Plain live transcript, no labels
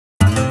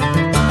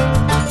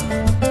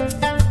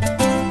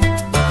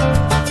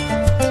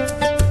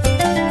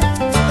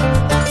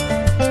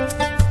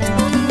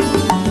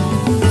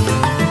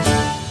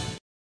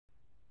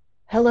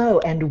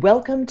and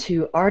welcome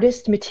to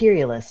Artist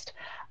Materialist.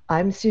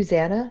 I'm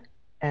Susanna,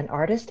 an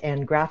artist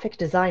and graphic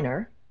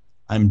designer.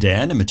 I'm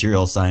Dan, a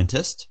material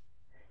scientist.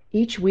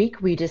 Each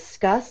week we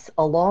discuss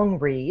a long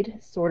read,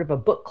 sort of a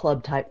book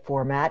club type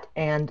format,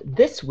 and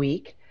this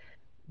week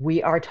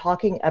we are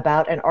talking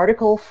about an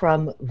article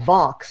from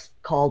Vox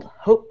called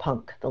Hope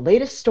Punk. The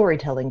latest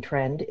storytelling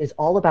trend is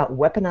all about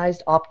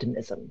weaponized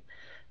optimism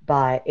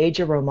by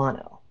Aja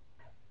Romano.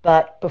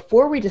 But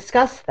before we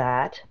discuss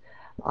that,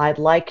 I'd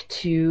like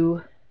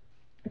to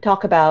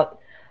talk about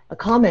a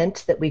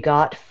comment that we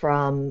got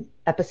from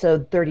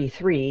episode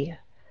 33,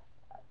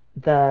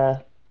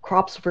 the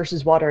crops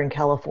versus water in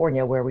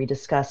California, where we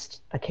discussed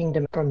A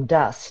Kingdom from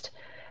Dust.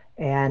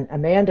 And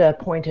Amanda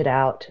pointed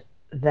out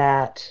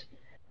that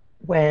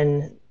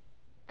when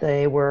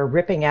they were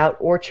ripping out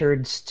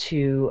orchards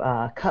to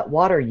cut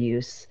water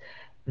use,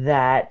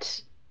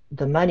 that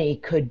the money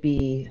could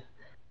be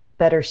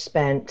better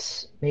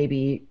spent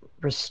maybe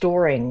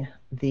restoring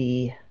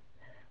the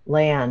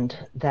land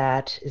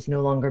that is no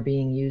longer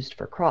being used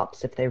for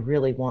crops if they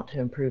really want to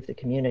improve the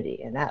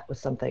community. And that was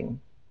something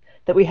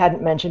that we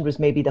hadn't mentioned, was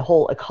maybe the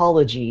whole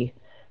ecology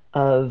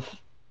of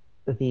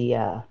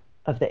the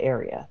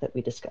area that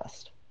we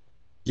discussed.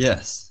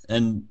 Yes,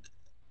 and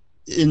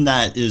in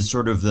that is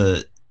sort of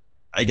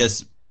I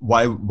guess,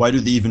 why do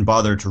they even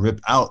bother to rip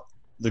out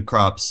the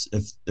crops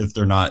if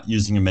they're not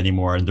using them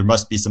anymore? And there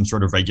must be some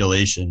sort of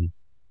regulation,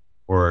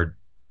 or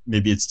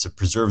maybe it's to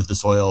preserve the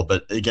soil.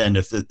 But again,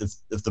 if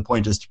the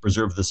point is to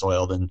preserve the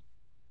soil, then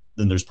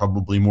there's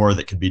probably more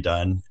that could be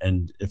done.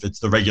 And if it's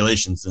the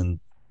regulations, then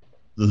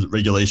the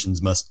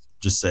regulations must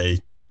just say,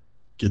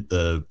 get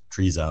the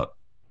trees out.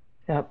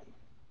 Yep.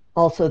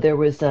 Also, there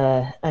was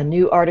a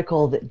new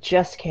article that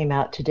just came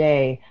out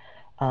today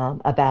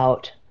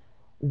about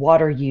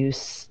water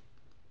use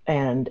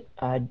and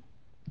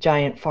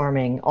giant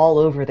farming all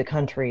over the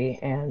country.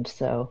 And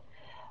so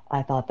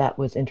I thought that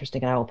was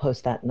interesting, and I will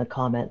post that in the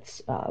comments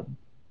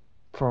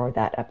for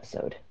that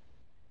episode.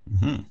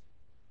 Mm-hmm.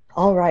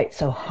 All right,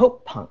 so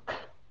Hope Punk.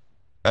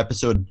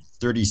 Episode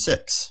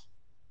 36.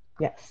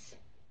 Yes.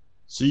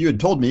 So you had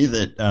told me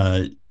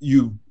that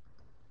you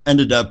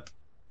ended up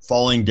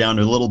falling down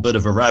a little bit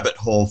of a rabbit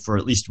hole for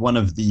at least one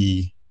of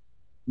the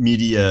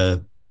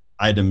media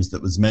items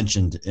that was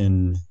mentioned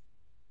in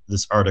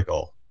this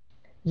article.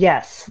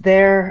 Yes,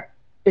 there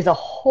is a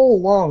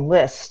whole long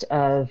list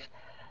of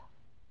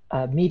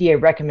media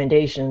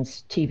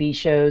recommendations, TV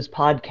shows,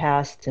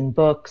 podcasts, and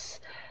books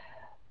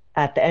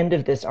at the end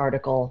of this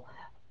article.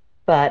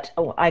 But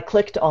I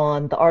clicked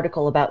on the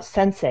article about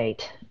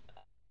Sense8,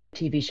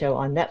 TV show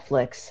on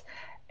Netflix,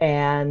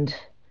 and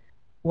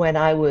when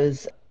I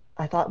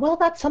thought, well,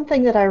 that's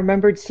something that I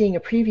remembered seeing a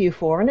preview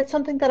for, and it's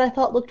something that I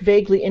thought looked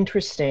vaguely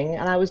interesting,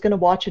 and I was going to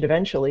watch it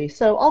eventually,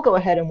 so I'll go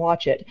ahead and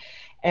watch it.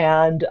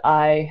 And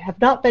I have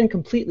not been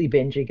completely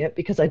binging it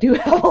because I do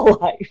have a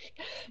life,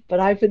 but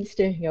I've been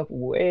staying up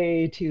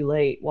way too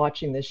late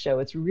watching this show.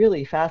 It's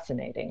really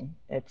fascinating.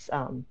 It's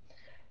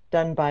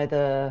done by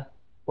the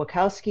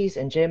Wachowskis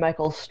and J.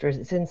 Michael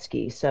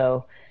Straczynski,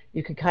 so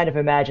you can kind of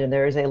imagine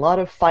there is a lot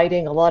of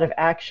fighting, a lot of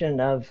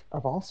action of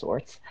all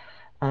sorts.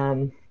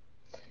 And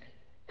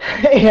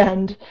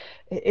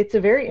it's a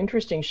very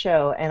interesting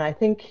show, and I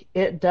think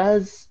it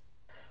does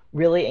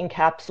really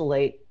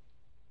encapsulate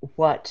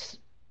what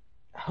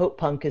Hope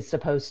Punk is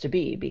supposed to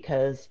be,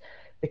 because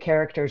the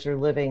characters are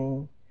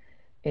living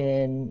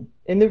in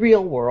the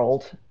real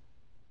world,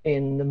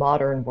 in the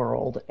modern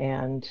world,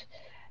 and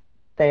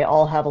they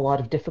all have a lot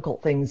of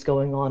difficult things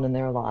going on in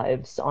their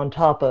lives on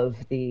top of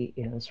the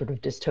sort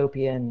of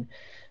dystopian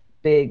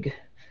big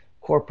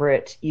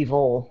corporate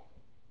evil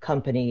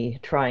company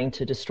trying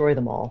to destroy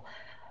them all.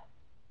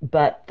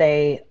 But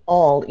they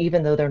all,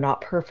 even though they're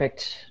not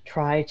perfect,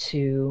 try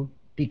to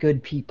be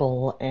good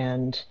people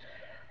and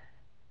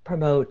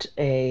promote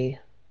an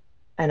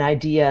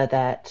idea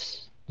that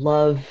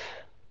love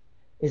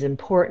is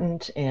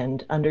important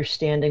and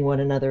understanding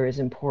one another is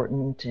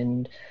important,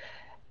 and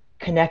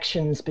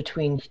connections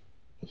between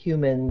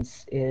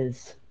humans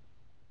is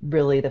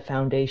really the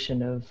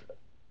foundation of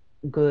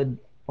good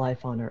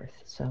life on Earth.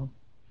 So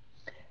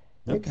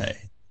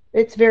Okay.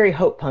 it's very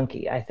hope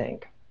punky, I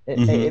think. It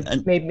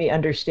And made me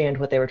understand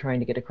what they were trying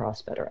to get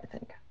across better, I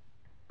think.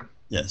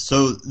 yeah,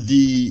 so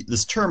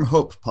this term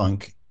hope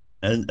punk,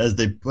 as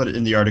they put it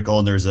in the article,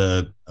 and there's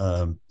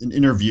an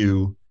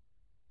interview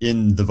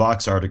in the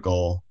Vox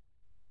article.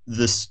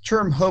 This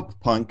term hope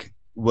punk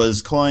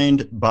was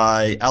coined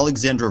by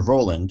Alexandra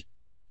Rowland,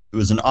 who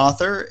is an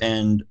author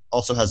and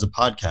also has a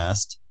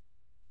podcast.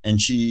 And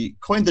she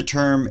coined the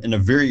term in a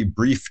very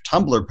brief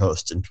Tumblr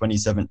post in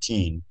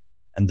 2017.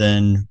 And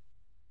then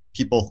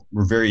people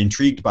were very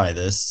intrigued by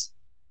this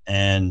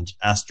and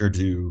asked her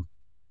to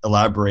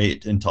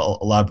elaborate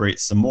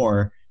some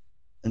more.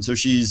 And so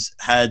she's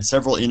had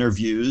several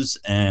interviews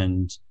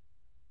and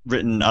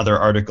written other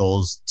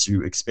articles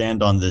to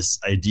expand on this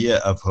idea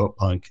of hope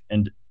punk.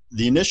 And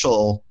the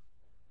initial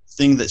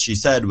thing that she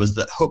said was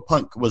that hope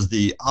punk was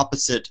the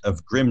opposite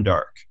of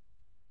grimdark.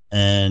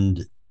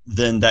 And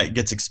then that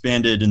gets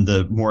expanded in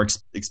the more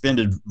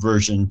expanded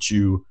version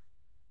to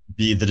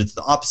be that it's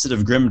the opposite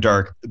of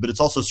grimdark, but it's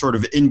also sort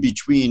of in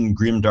between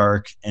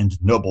grimdark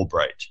and noble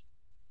bright.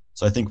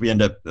 So I think we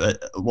end up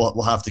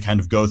we'll have to kind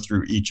of go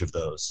through each of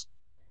those.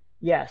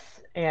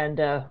 Yes. And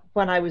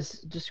when I was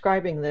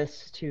describing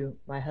this to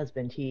my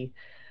husband, he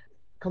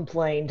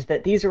complained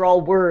that these are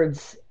all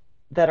words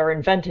that are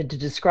invented to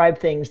describe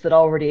things that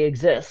already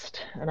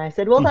exist. And I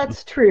said, well,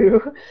 that's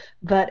true.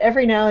 But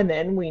every now and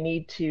then we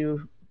need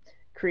to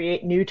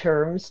create new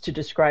terms to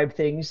describe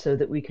things so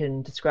that we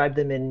can describe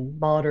them in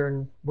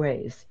modern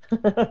ways.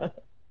 And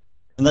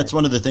that's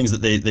one of the things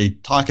that they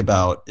talk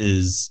about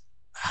is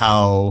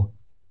how,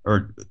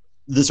 or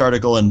this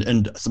article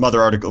and some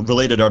other article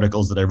related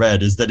articles that I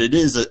read, is that it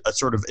is a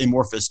sort of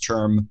amorphous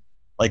term,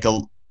 like a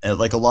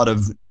lot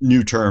of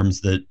new terms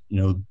that,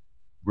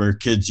 where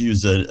kids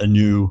use a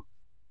new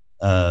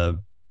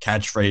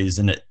catchphrase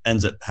and it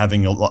ends up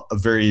having a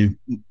very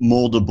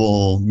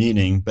moldable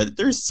meaning, but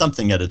there's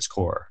something at its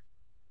core.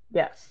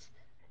 Yes.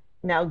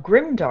 Now,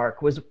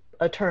 grimdark was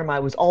a term I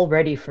was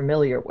already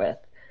familiar with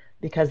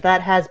because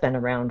that has been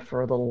around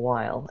for a little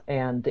while.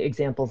 And the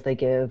examples they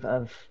give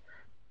of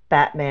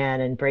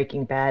Batman and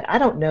Breaking Bad, I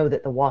don't know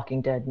that The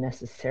Walking Dead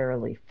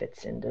necessarily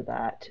fits into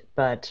that,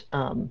 but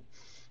and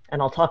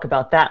I'll talk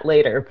about that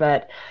later.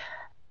 But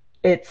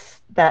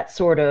it's that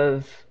sort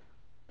of,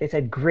 they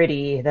said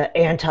gritty, the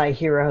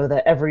anti-hero,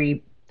 that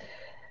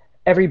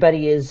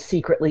everybody is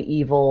secretly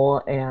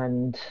evil,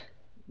 and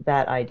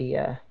that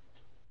idea.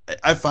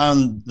 I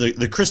found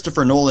the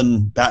Christopher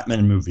Nolan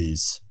Batman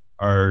movies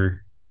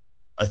are,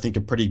 I think,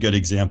 a pretty good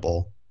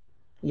example.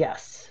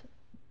 Yes,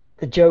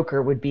 the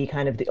Joker would be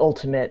kind of the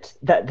ultimate,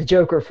 that the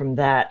Joker from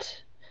that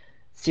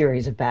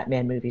series of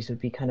Batman movies would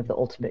be kind of the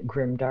ultimate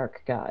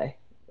grimdark guy,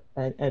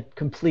 a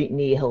complete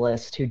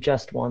nihilist who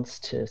just wants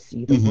to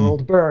see the Mm-hmm.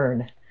 world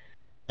burn.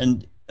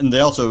 And they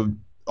also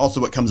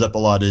what comes up a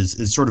lot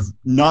is sort of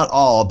not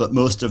all but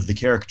most of the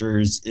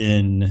characters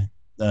in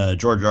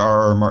George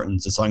R. R.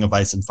 Martin's A Song of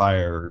Ice and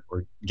Fire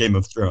or Game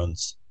of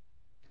Thrones.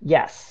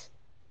 Yes,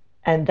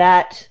 and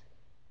that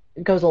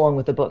goes along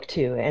with the book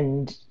too.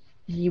 And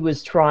he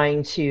was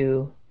trying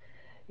to,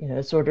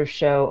 sort of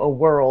show a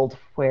world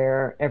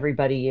where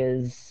everybody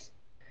is.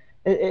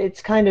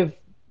 It's kind of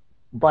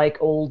like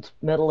old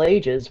Middle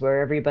Ages where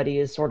everybody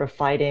is sort of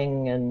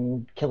fighting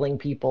and killing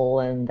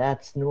people, and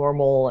that's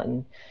normal,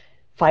 and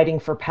fighting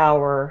for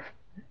power.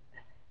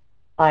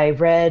 I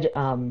read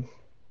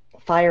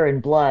Fire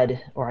and Blood,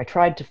 or I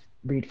tried to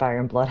read Fire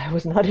and Blood. I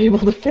was not able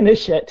to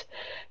finish it.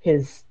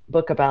 His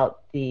book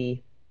about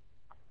the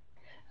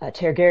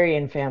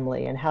Targaryen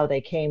family and how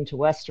they came to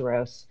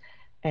Westeros.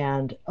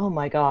 And oh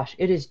my gosh,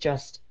 it is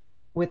just,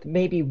 with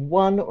maybe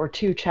one or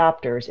two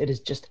chapters, it is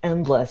just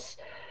endless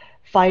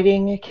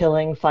fighting,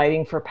 killing,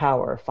 fighting for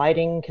power,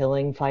 fighting,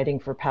 killing, fighting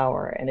for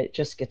power. And it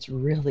just gets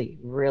really,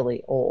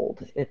 really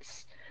old.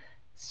 It's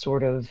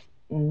sort of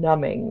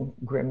numbing,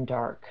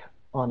 grimdark,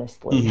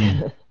 honestly.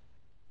 Mm-hmm.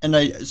 And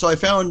I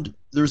found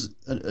there's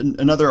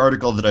another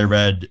article that I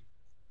read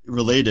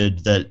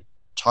related that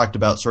talked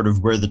about sort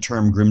of where the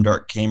term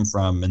grimdark came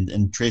from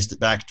and traced it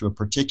back to a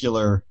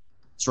particular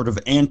sort of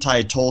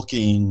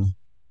anti-Tolkien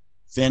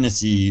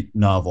fantasy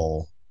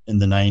novel in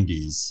the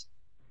 90s.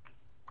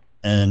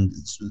 And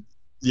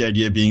the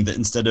idea being that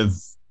instead of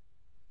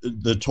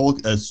the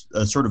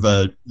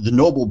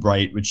noble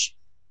bright, which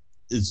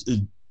is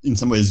in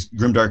some ways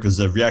grimdark is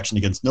a reaction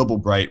against noble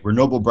bright, where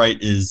noble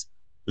bright is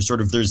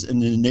there's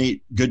an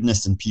innate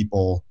goodness in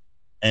people,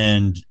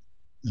 and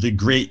the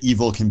great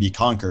evil can be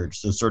conquered.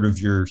 So sort of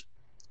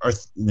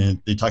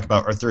they talk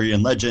about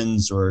Arthurian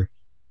legends, or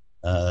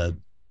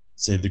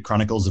say the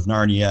Chronicles of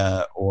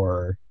Narnia,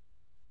 or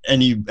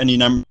any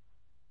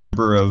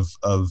number of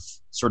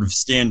sort of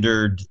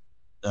standard,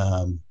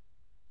 the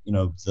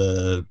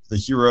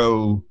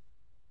hero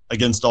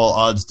against all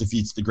odds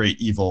defeats the great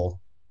evil,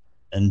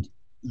 and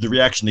the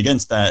reaction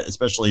against that,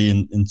 especially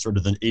in sort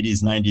of the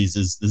 80s, 90s,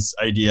 is this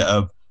idea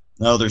of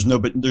no, there's no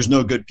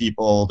good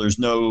people, there's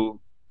no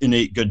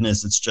innate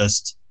goodness. It's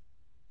just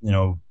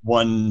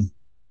one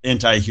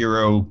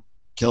anti-hero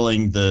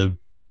killing the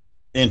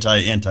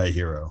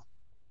anti-hero.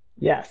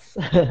 Yes.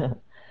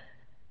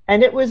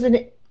 And it was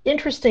an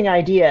interesting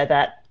idea,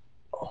 that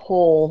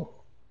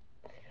whole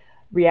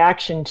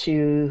reaction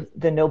to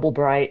the Noble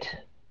Bright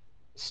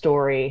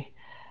story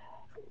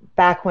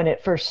back when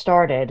it first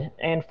started.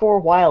 And for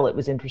a while it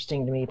was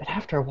interesting to me, but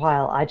after a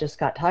while I just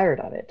got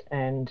tired of it.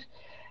 And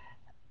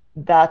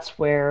that's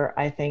where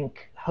I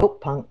think Hope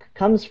Punk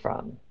comes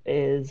from,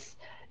 is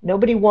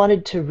nobody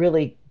wanted to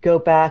really go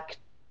back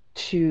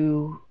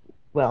to,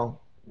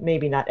 well,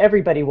 maybe not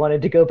everybody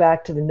wanted to go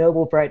back to the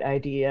Noble Bright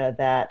idea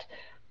that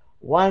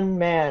one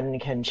man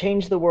can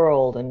change the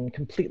world and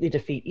completely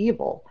defeat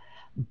evil.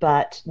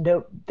 But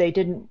no, they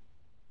didn't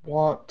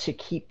want to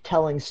keep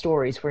telling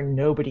stories where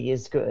nobody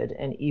is good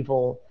and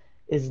evil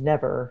is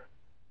never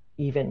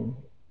even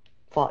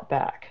fought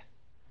back.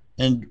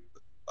 And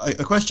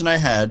a question I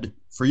had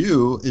for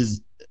you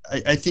is,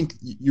 I think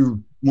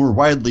you more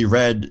widely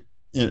read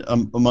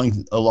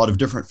among a lot of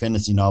different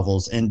fantasy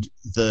novels. And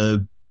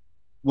the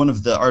one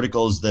of the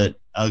articles that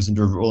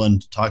Alexandra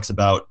Rowland talks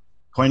about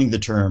coining the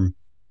term,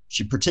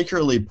 she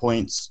particularly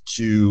points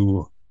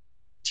to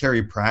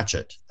Terry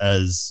Pratchett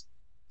as,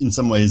 in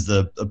some ways,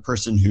 the a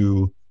person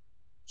who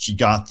she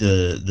got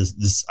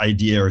this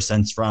idea or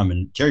sense from.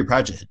 And Terry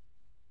Pratchett,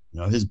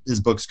 his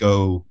books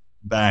go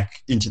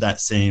back into that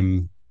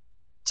same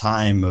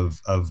time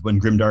of when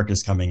Grimdark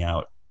is coming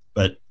out.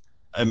 But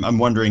I'm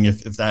wondering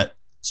if that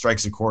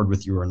strikes a chord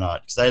with you or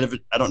not, because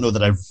I don't know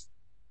that I've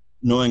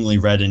knowingly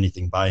read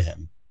anything by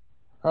him.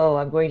 Oh,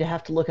 I'm going to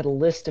have to look at a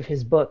list of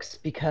his books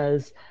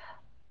because,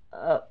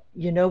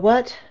 you know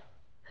what?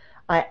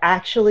 I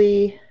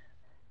actually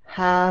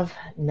have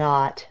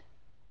not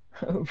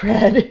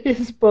read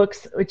his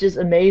books, which is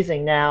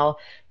amazing now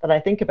that I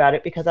think about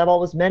it because I've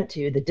always meant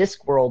to. The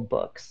Discworld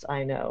books,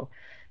 I know.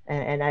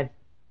 And I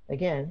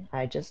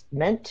just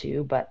meant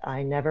to, but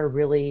I never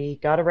really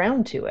got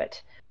around to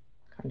it.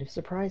 Kind of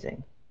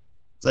surprising.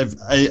 So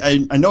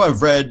I know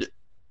I've read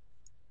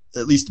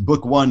at least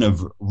book one of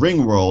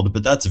Ringworld,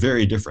 but that's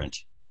very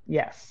different.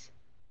 Yes.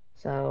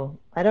 So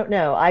I don't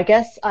know. I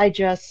guess I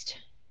just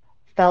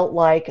felt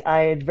like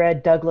I had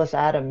read Douglas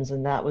Adams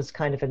and that was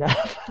kind of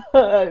enough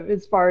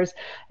as far as,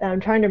 and I'm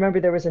trying to remember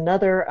there was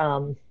another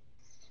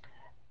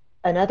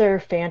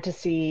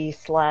fantasy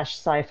slash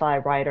sci-fi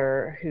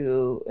writer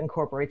who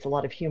incorporates a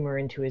lot of humor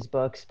into his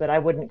books, but I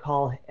wouldn't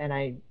call, and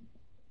I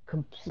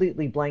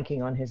completely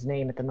blanking on his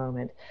name at the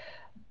moment,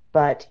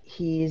 but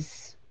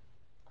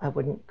I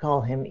wouldn't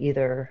call him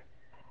either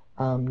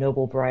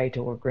Noble Bright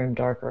or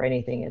Grimdark or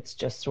anything. It's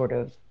just sort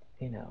of,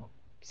 you know,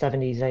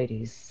 70s,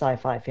 80s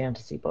sci-fi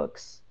fantasy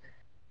books.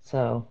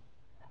 So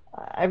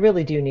I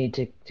really do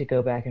need to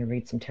go back and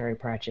read some Terry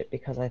Pratchett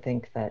because I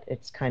think that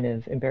it's kind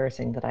of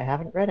embarrassing that I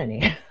haven't read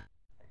any.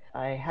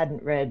 I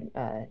hadn't read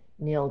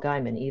Neil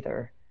Gaiman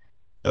either,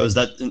 Oh, is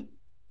that which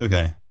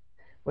okay?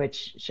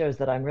 which shows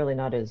that I'm really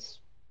not as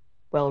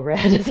well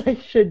read as I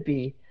should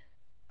be.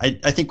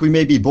 I think we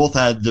maybe both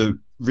had the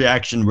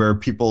reaction where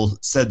people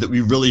said that we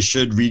really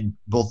should read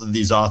both of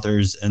these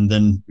authors, and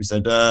then we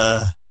said,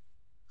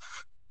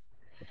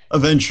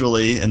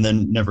 eventually, and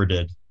then never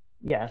did.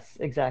 Yes,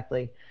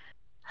 exactly.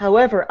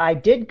 However, I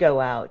did go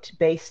out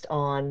based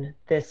on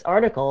this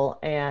article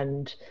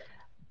and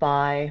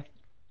buy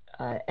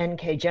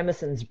N.K.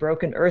 Jemison's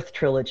Broken Earth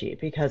trilogy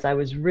because I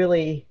was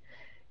really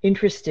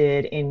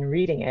interested in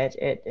reading it.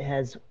 It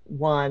has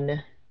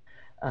won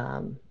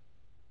um,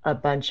 a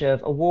bunch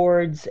of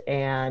awards,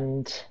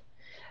 and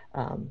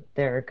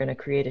they're going to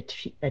create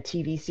a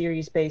TV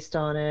series based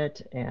on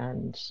it.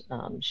 And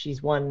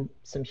she's won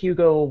some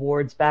Hugo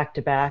Awards back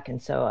to back.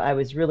 And so I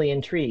was really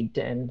intrigued,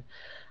 and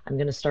I'm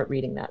going to start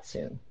reading that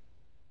soon.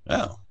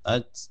 Oh,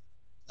 that's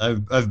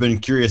I've been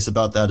curious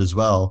about that as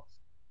well.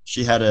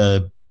 She had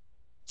a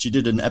she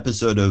did an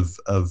episode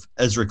of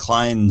Ezra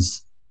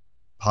Klein's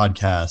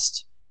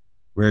podcast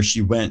where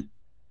she went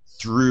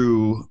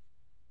through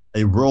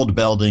a world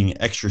building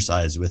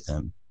exercise with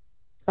him,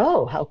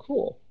 Oh, how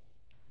cool.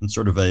 and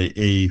sort of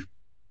a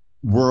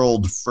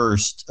world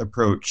first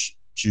approach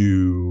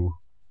to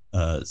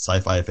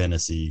sci-fi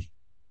fantasy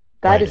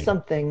That is writing.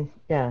 something,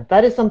 yeah,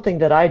 that is something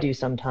that I do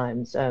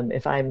sometimes.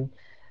 If I'm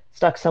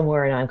stuck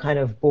somewhere and I'm kind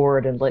of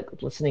bored and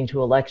like listening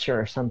to a lecture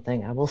or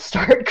something, I will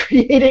start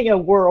creating a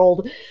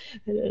world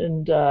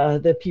and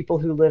the people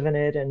who live in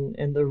it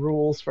and the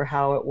rules for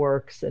how it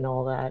works and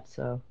all that.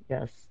 So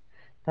yes,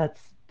 that's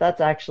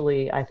that's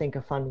actually, I think,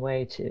 a fun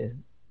way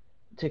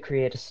to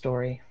create a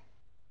story.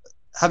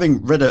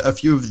 Having read a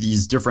few of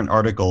these different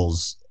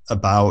articles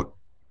about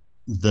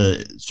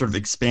the sort of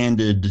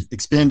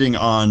expanding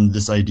on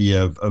this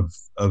idea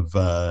of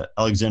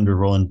Alexandra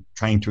Rowland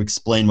trying to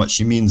explain what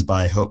she means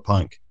by hope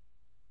punk,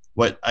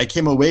 what I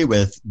came away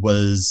with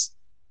was,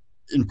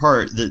 in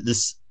part, that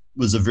this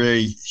was a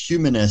very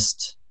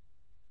humanist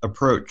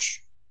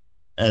approach,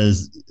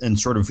 as and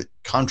sort of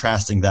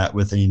contrasting that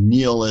with a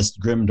nihilist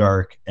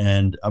grimdark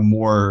and a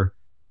more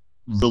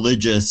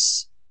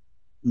religious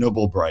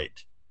noble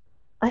bright.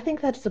 I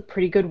think that's a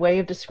pretty good way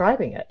of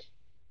describing it.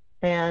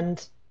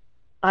 And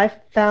I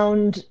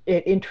found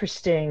it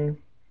interesting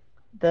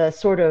the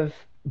sort of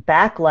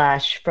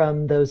backlash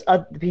from those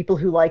people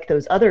who like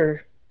those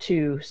other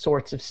two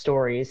sorts of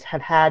stories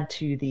have had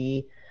to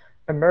the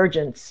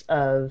emergence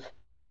of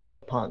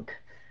punk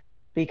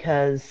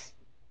because,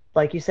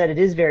 like you said, it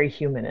is very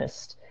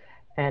humanist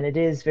and it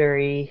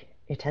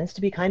tends to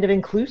be kind of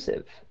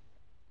inclusive.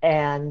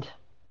 And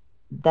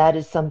that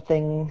is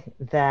something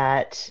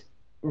that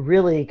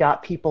really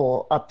got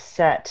people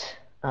upset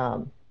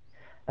a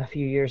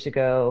few years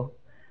ago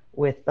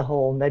with the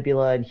whole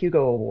Nebula and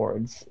Hugo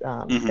Awards.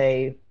 Mm-hmm.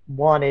 They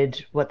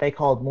wanted what they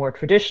called more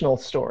traditional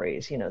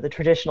stories, you know, the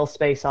traditional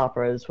space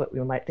operas, what we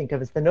might think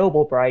of as the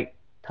Noble Bright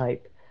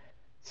type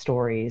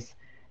stories,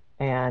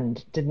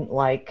 and didn't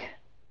like,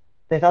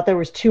 they thought there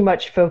was too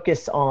much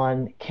focus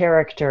on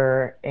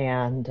character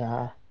and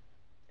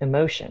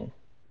emotion.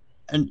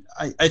 And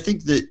I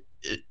think that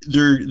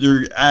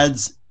there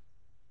adds,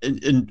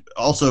 and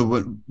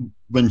also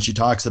when she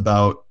talks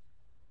about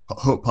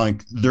Hope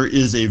Punk, there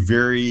is a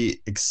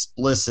very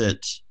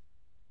explicit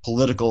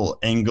political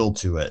angle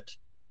to it,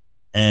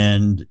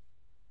 and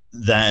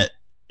that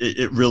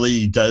it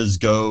really does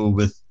go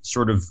with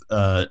sort of.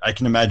 I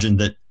can imagine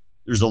that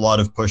there's a lot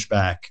of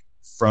pushback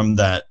from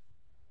that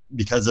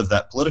because of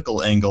that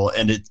political angle,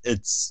 and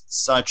it's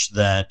such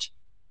that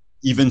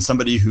even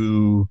somebody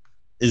who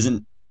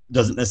isn't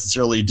doesn't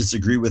necessarily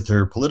disagree with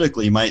her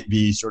politically might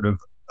be sort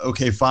of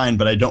okay, fine,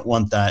 but I don't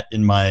want that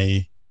in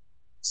my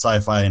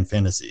sci-fi and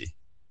fantasy.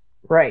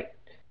 Right.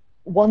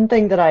 One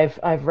thing that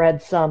I've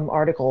read some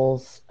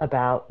articles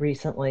about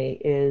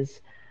recently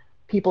is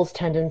people's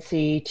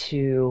tendency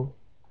to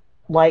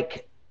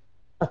like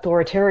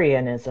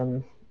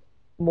authoritarianism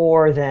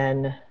more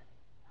than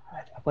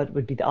what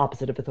would be the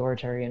opposite of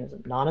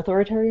authoritarianism,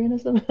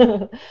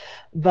 non-authoritarianism.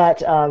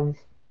 But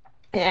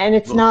and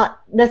it's Well,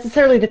 not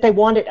necessarily that they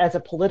want it as a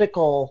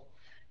political,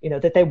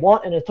 that they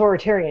want an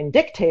authoritarian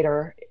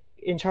dictator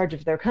in charge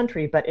of their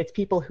country, but it's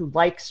people who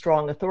like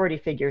strong authority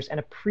figures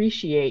and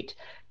appreciate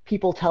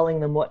people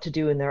telling them what to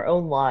do in their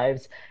own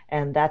lives,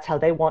 and that's how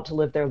they want to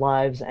live their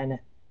lives, and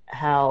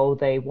how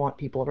they want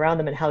people around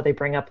them and how they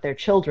bring up their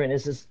children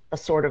is a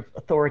sort of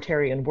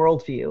authoritarian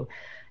worldview.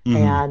 mm-hmm.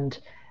 And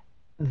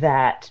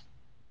that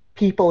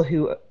people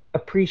who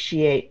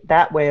appreciate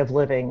that way of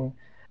living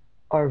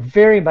are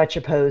very much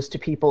opposed to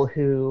people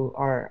who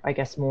are, I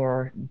guess,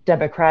 more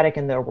democratic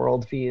in their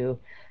worldview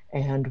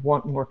and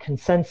want more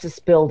consensus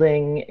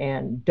building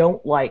and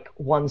don't like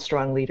one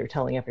strong leader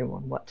telling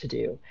everyone what to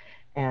do.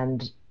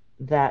 And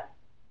that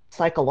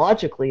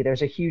psychologically,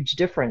 there's a huge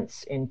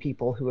difference in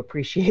people who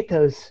appreciate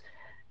those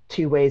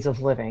two ways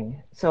of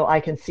living. So I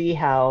can see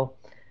how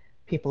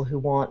people who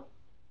want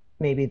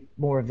maybe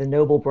more of the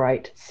noble,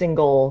 bright,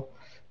 single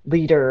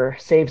leader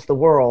saves the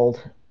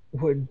world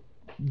would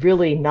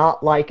really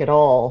not like at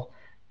all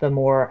the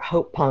more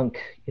hope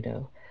punk,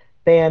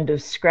 band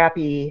of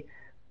scrappy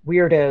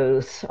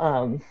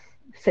weirdos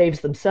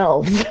saves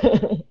themselves.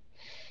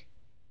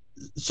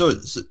 So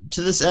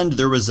to this end,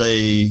 there was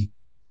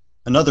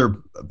another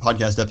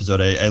podcast episode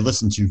I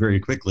listened to very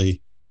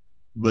quickly.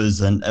 It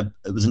was an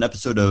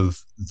episode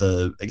of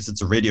I guess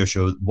it's a radio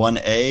show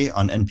 1A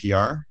on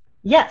NPR.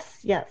 Yes,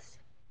 yes.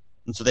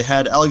 And so they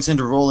had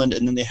Alexander Rowland,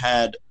 and then they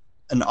had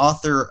an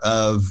author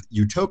of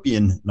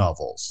utopian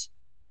novels.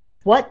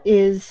 What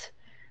is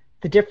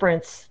the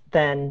difference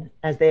then,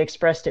 as they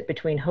expressed it,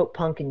 between hope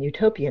punk and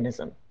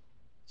utopianism?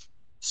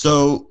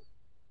 So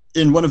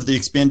in one of the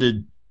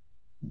expanded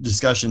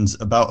discussions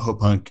about hope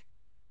punk,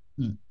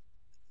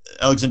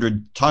 Alexandra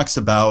talks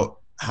about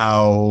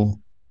how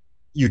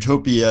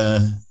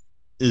utopia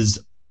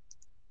is,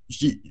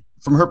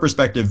 from her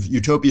perspective,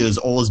 utopia is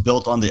always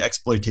built on the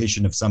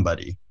exploitation of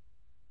somebody.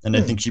 And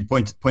I think she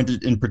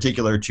pointed in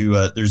particular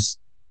to there's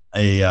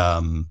a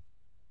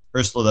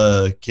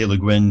Ursula K. Le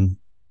Guin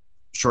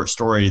short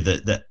story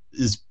that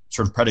is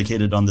sort of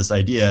predicated on this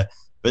idea,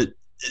 but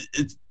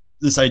it's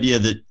this idea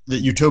that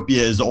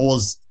utopia is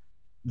always,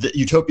 that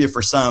utopia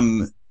for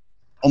some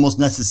almost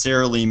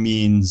necessarily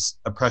means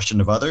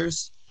oppression of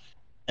others.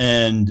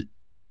 And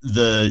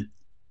the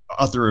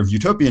author of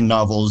utopian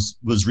novels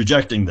was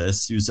rejecting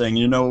this. He was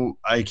saying,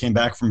 I came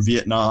back from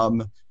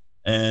Vietnam,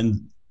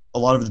 and a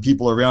lot of the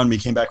people around me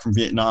came back from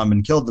Vietnam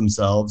and killed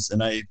themselves,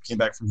 and I came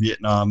back from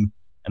Vietnam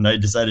and I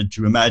decided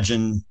to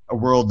imagine a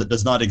world that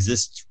does not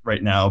exist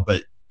right now,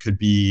 but could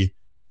be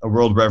a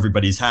world where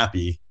everybody's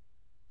happy.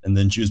 And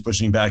then she was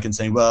pushing back and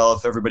saying, well,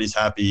 if everybody's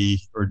happy,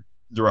 or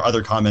there were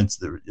other comments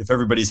that if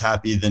everybody's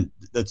happy, then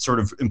that sort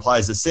of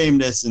implies a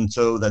sameness. And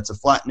so that's a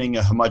flattening,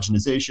 a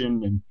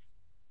homogenization, and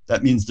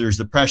that means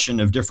there's oppression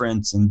of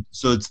difference. And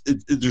so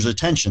there's a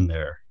tension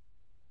there.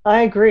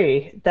 I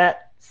agree.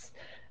 That's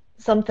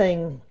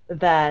something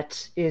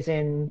that is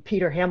in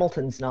Peter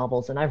Hamilton's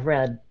novels, and I've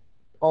read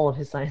all of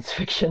his science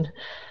fiction.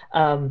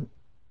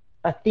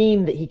 A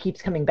theme that he keeps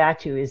coming back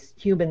to is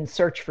human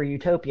search for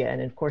utopia.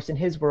 And of course, in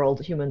his world,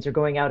 humans are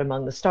going out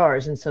among the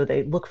stars. And so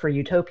they look for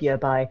utopia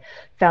by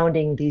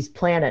founding these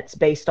planets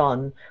based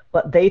on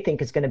what they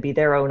think is going to be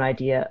their own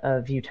idea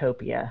of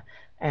utopia.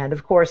 And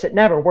of course, it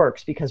never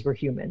works because we're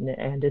human.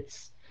 And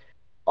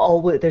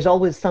there's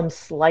always some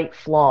slight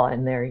flaw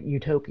in their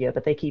utopia,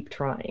 but they keep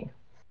trying.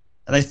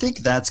 And I think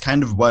that's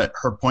kind of what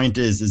her point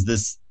is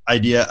this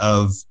idea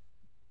of,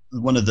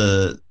 one of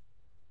the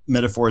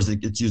metaphors that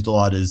gets used a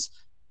lot is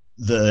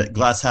the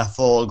glass half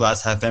full,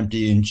 glass half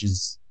empty,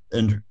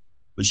 and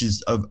what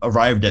she's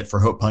arrived at for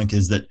hope punk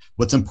is that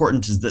what's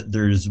important is that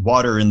there's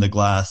water in the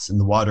glass, and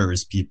the water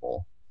is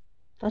people.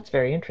 That's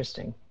very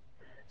interesting.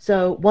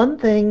 So one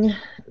thing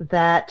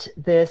that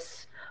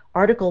this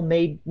article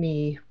made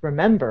me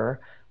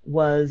remember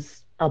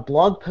was a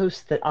blog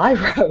post that I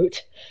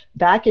wrote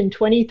back in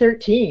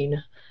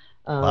 2013.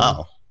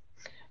 Wow.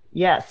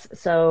 Yes,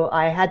 so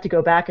I had to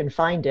go back and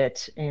find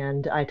it,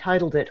 and I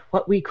titled it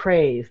What We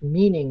Crave,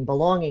 Meaning,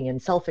 Belonging,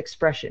 and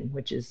Self-Expression,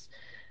 which is,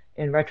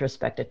 in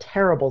retrospect, a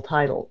terrible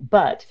title.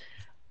 But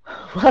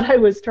what I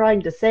was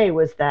trying to say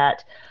was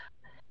that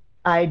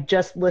I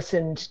just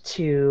listened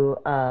to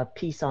a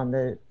piece on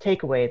the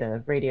Takeaway,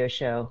 the radio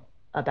show,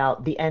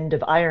 about the end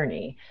of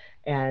irony.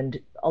 And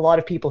a lot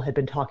of people had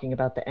been talking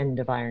about the end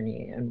of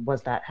irony and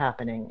was that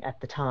happening at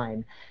the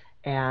time.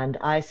 And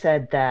I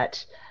said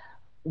that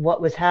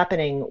what was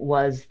happening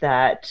was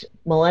that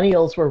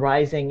millennials were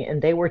rising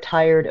and they were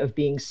tired of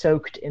being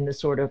soaked in the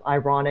sort of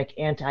ironic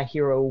anti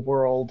hero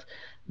world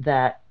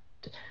that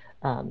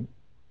um,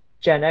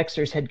 Gen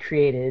Xers had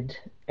created.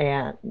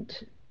 And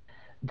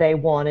they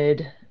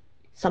wanted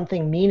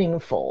something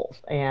meaningful.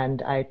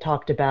 And I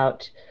talked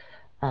about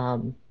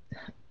um,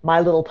 My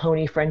Little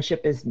Pony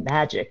Friendship is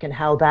Magic and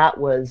how that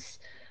was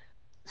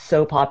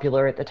so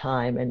popular at the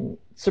time and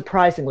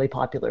surprisingly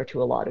popular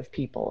to a lot of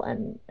people,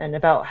 and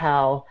about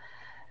how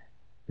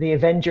the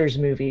Avengers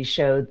movie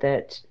showed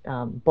that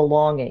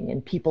belonging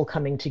and people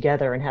coming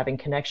together and having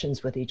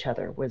connections with each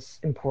other was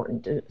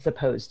important as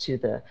opposed to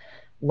the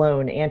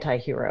lone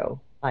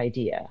anti-hero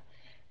idea.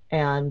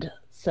 And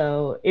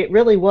so it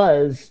really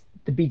was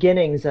the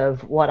beginnings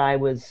of what I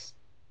was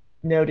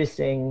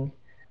noticing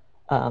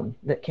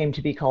that came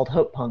to be called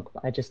hope punk.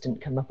 I just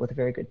didn't come up with a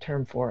very good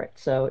term for it.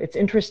 So it's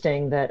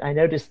interesting that I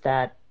noticed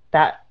that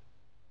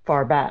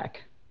far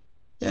back.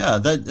 Yeah,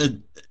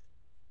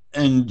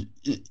 and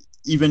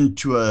even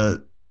to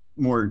a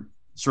more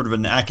sort of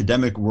an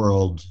academic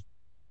world,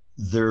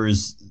 there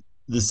is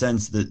the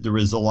sense that there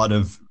was a lot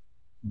of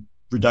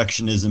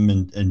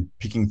reductionism and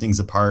picking things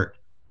apart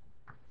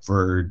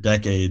for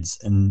decades.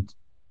 And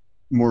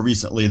more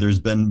recently, there's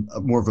been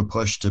more of a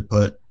push to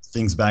put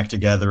things back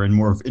together and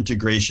more of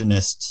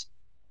integrationist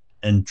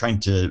and trying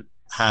to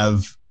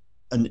have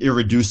an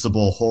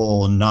irreducible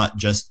whole and not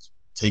just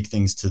take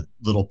things to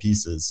little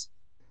pieces.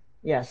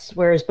 Yes,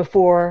 whereas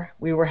before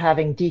we were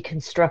having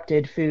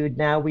deconstructed food,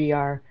 now we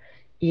are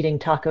eating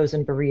tacos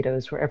and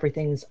burritos where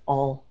everything's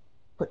all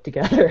put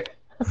together.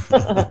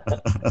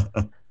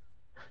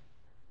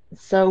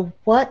 So,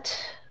 what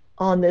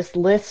on this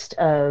list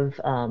of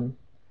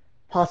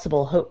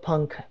possible hope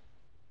punk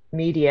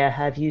media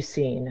have you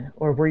seen,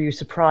 or were you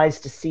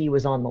surprised to see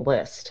was on the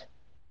list?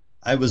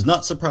 I was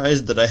not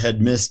surprised that I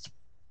had missed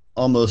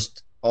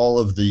almost all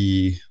of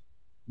the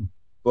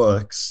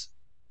books.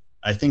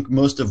 I think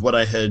most of what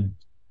I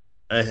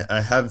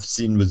have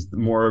seen was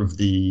more of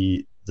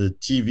the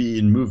TV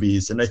and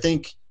movies, and I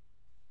think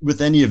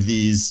with any of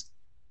these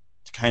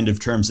kind of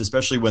terms,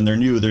 especially when they're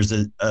new, there's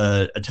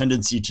a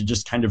tendency to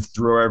just kind of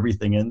throw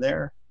everything in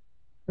there.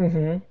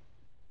 Hmm.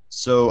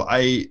 So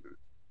I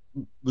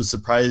was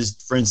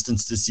surprised, for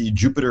instance, to see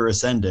Jupiter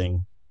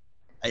Ascending.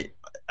 I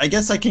I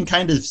guess I can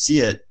kind of see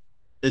it.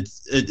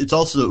 It's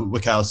also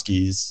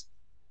Wachowski's,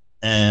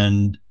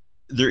 and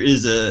there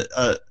is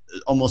a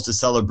almost a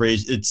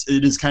celebration.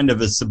 It is kind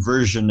of a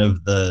subversion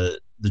of the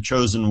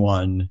chosen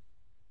one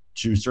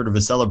to sort of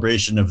a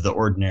celebration of the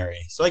ordinary.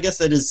 So I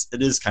guess it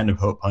is kind of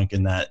hope punk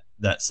in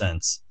that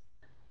sense.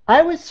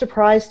 I was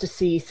surprised to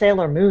see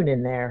Sailor Moon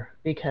in there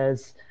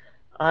because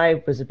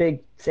I was a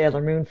big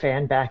Sailor Moon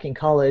fan back in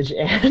college,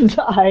 and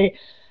I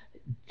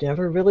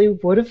never really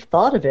would have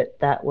thought of it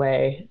that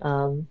way.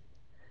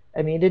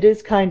 I mean, it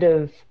is kind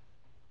of,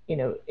 you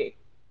know,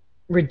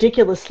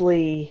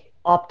 ridiculously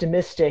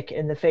optimistic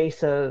in the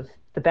face of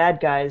the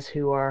bad guys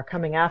who are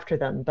coming after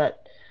them.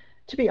 But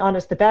to be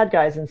honest, the bad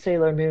guys in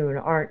Sailor Moon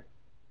aren't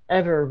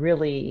ever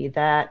really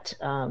that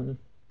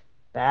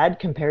bad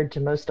compared to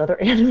most other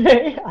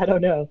anime. I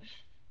don't know.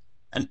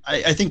 And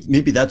I think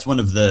maybe that's one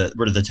of the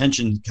where the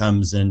tension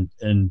comes, and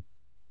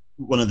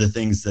one of the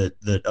things that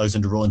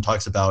Alexander Rowland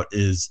talks about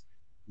is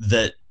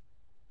that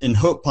in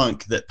hope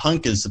punk, that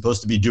punk is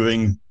supposed to be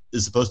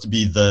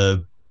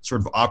the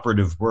sort of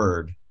operative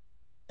word,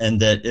 and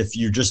that if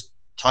you're just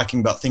talking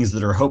about things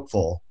that are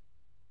hopeful,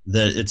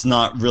 that it's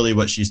not really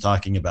what she's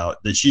talking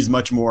about. That she's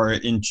much more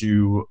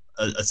into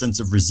a sense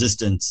of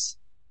resistance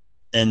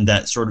and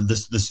that sort of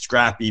the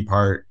scrappy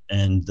part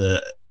and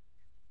the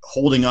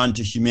holding on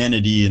to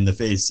humanity in the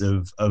face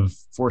of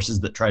forces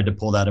that tried to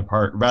pull that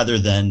apart, rather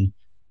than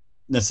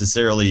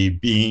necessarily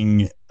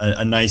being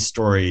a nice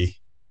story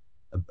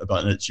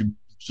about it. She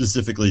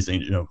specifically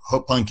saying,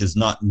 hope punk is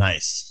not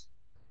nice.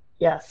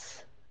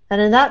 Yes.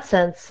 And in that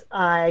sense,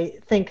 I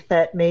think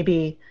that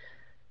maybe,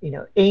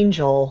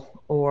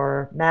 Angel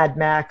or Mad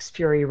Max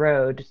Fury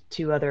Road,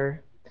 two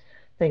other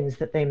things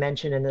that they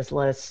mention in this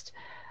list,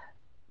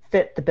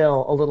 fit the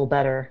bill a little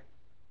better.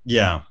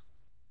 Yeah.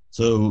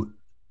 So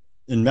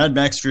in Mad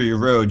Max Fury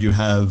Road, you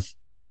have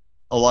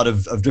a lot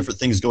of different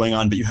things going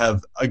on, but you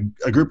have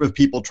a group of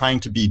people trying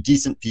to be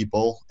decent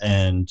people,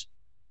 and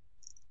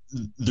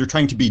they're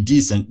trying to be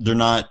decent. They're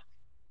not,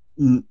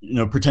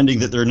 pretending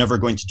that they're never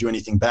going to do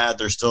anything bad.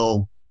 They're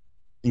still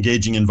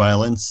engaging in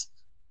violence,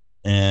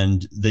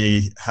 and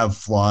they have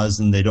flaws,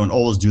 and they don't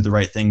always do the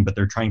right thing, but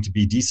they're trying to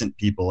be decent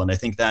people. And I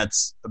think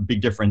that's a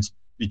big difference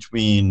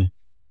between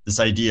this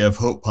idea of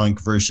hope punk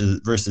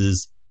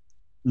versus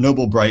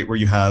noble bright, where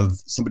you have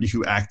somebody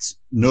who acts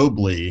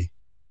nobly,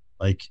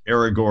 like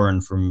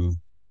Aragorn from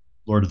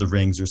Lord of the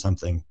Rings or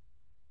something.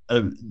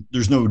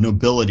 There's no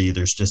nobility.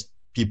 There's just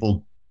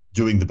people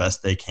doing the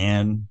best they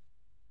can.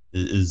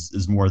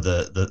 Is more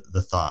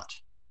the thought.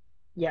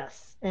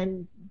 Yes.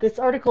 And this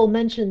article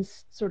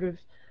mentions sort of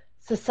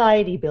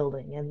society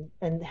building,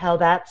 and how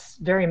that's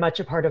very much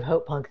a part of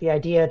Hope Punk, the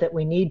idea that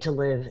we need to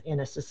live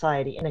in a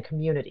society, in a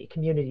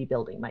community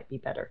building might be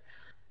better.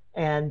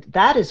 And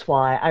that is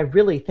why I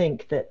really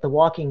think that The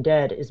Walking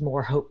Dead is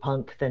more Hope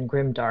Punk than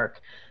Grimdark,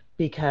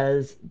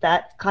 because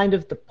that's kind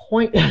of the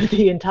point of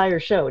the entire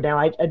show. Now,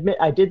 I admit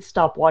I did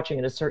stop watching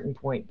at a certain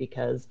point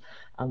because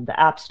the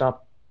app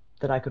stopped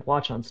that I could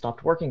watch on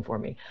stopped working for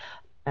me.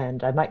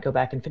 And I might go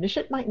back and finish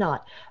it, might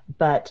not.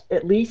 But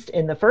at least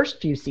in the first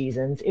few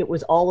seasons, it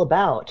was all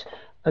about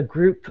a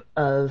group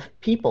of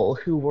people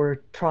who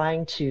were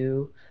trying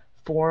to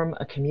form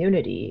a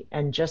community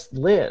and just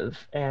live,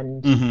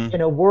 and Mm-hmm.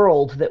 in a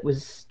world that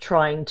was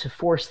trying to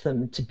force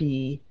them to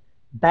be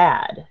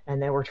bad,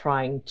 and they were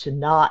trying to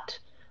not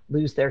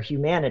lose their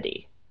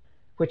humanity,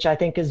 which I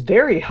think is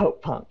very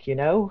Hope Punk, you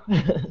know?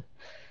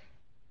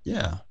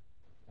 Yeah.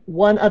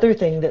 One other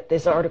thing that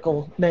this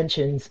article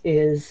mentions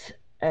is,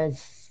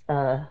 as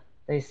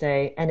they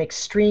say, an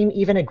extreme,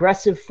 even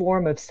aggressive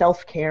form of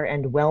self care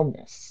and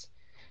wellness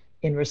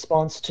in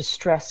response to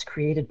stress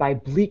created by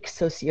bleak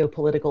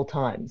socio-political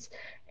times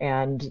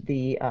and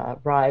the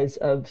rise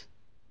of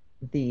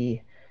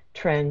the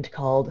trend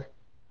called,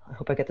 I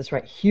hope I get this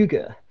right,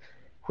 hygge,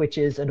 which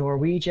is a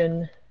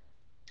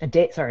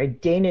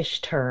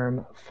Danish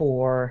term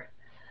for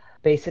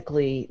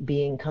basically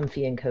being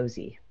comfy and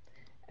cozy.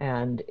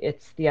 And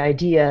it's the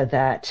idea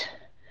that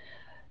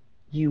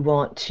you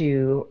want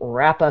to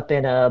wrap up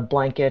in a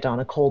blanket on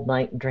a cold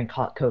night and drink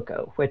hot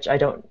cocoa, which I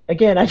don't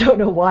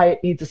know why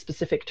it needs a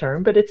specific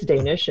term, but it's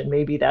Danish, and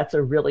maybe that's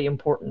a really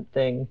important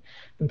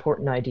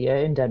idea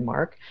in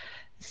Denmark.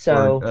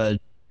 So,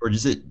 Or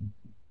is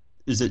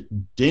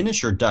it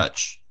Danish or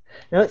Dutch?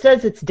 no, it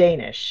says it's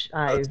Danish.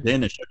 Oh, it's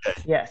Danish.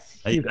 Okay. Yes,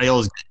 I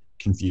always get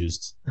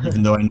confused,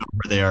 even though I know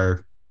where they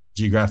are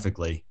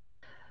geographically.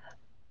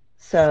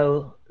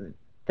 So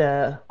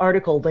the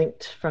article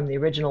linked from the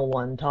original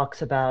one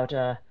talks about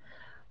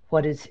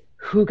what is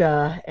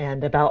hygge,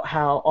 and about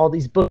how all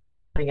these books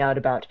are coming out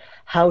about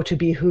how to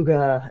be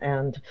hygge,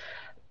 and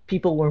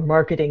people were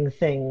marketing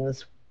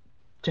things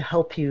to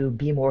help you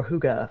be more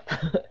hygge,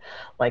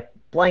 like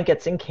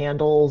blankets and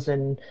candles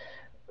and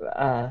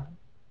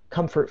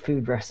comfort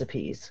food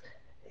recipes.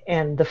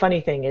 And the funny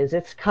thing is,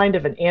 it's kind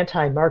of an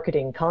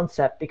anti-marketing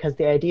concept, because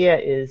the idea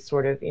is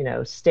sort of,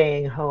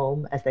 staying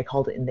home, as they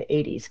called it in the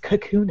 80s,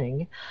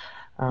 cocooning.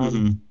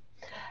 Mm-hmm.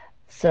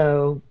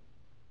 So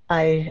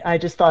I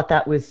just thought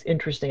that was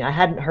interesting. I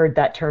hadn't heard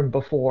that term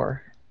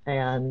before,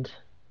 and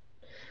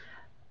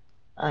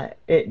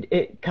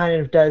it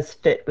kind of does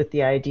fit with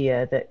the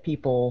idea that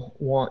people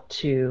want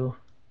to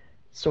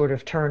sort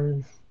of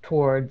turn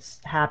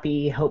towards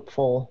happy,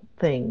 hopeful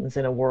things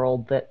in a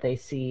world that they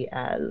see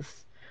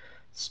as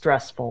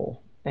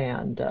stressful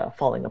and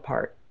falling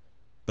apart.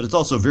 But it's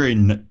also very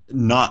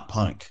not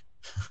punk.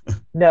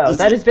 No,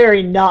 that is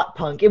very not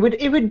punk.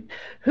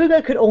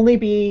 Hygge could only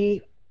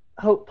be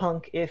Hope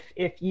Punk if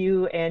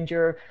you and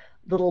your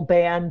little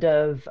band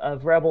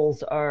of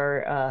rebels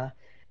are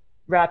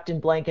wrapped in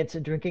blankets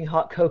and drinking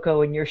hot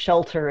cocoa in your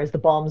shelter as the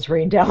bombs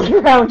rain down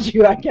around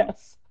you, I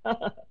guess.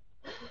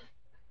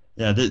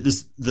 Yeah,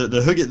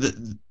 the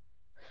Hygge,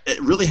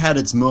 it really had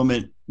its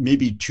moment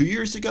maybe 2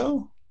 years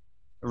ago,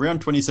 around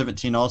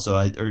 2017 also,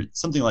 or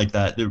something like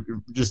that. There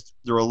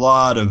were a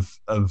lot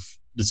of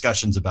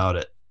discussions about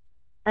it.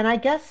 And I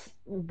guess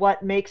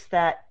what makes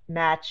that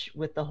match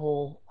with the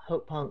whole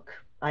Hope Punk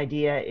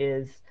idea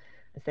is,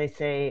 as they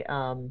say,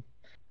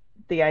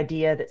 the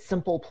idea that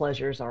simple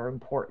pleasures are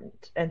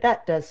important. And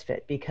that does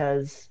fit,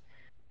 because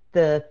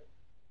the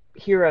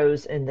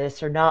heroes in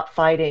this are not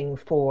fighting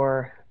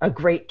for a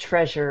great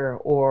treasure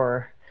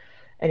or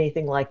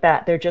anything like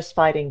that. They're just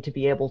fighting to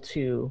be able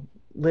to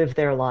live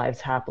their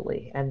lives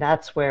happily. And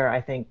that's where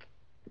I think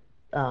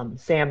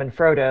Sam and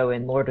Frodo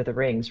in Lord of the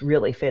Rings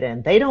really fit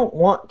in. They don't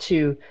want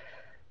to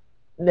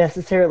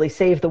necessarily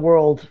save the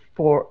world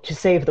to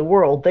save the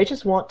world. They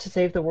just want to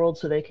save the world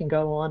so they can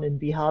go on and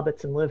be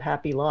hobbits and live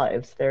happy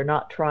lives. They're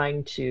not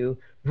trying to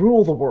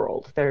rule the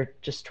world. They're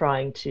just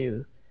trying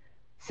to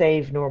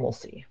save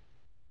normalcy.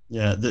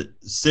 Yeah,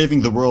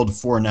 saving the world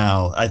for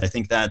now. I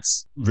think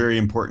that's a very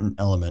important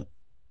element.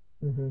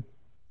 Mm-hmm.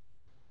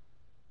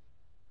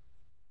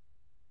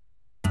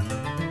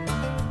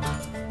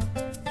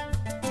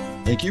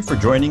 Thank you for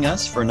joining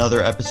us for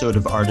another episode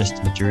of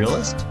Artist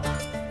Materialist.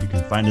 You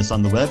can find us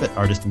on the web at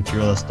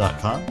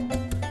artistmaterialist.com.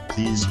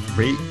 Please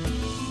rate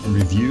and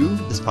review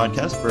this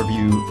podcast wherever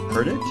you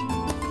heard it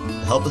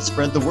to help us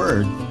spread the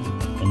word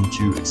and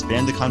to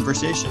expand the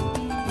conversation.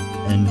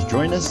 And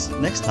join us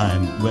next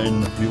time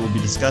when we will be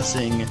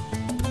discussing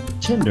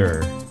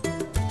Tinder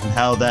and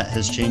how that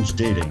has changed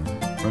dating,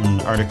 from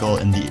an article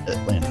in The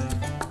Atlantic.